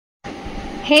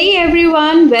Hey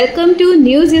everyone, welcome to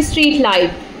News Street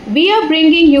Live. We are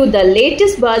bringing you the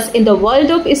latest buzz in the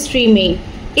world of streaming.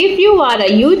 If you are a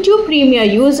YouTube Premier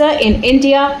user in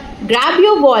India, grab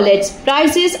your wallets,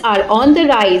 prices are on the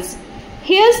rise.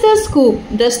 Here's the scoop.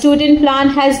 The student plan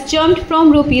has jumped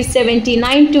from Rs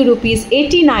 79 to Rs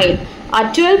 89, a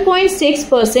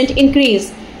 12.6%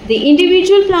 increase. The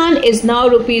individual plan is now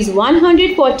Rs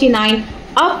 149,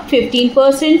 up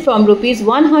 15% from Rs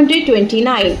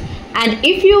 129. And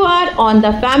if you are on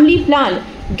the family plan,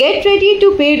 get ready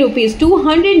to pay Rs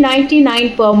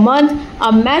 299 per month,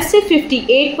 a massive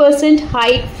 58%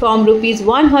 hike from Rs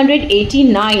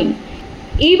 189.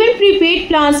 Even prepaid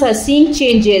plans are seeing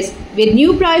changes, with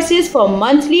new prices for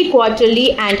monthly,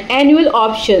 quarterly and annual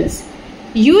options.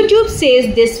 YouTube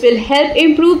says this will help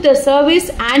improve the service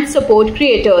and support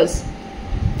creators.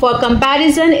 For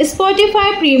comparison,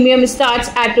 Spotify Premium starts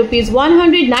at Rs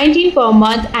 119 per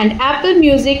month and Apple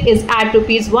Music is at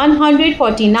Rs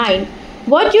 149.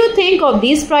 What do you think of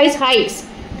these price hikes?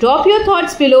 Drop your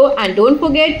thoughts below and don't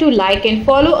forget to like and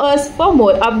follow us for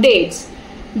more updates.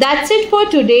 That's it for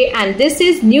today and this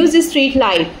is News Street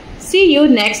Live. See you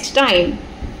next time.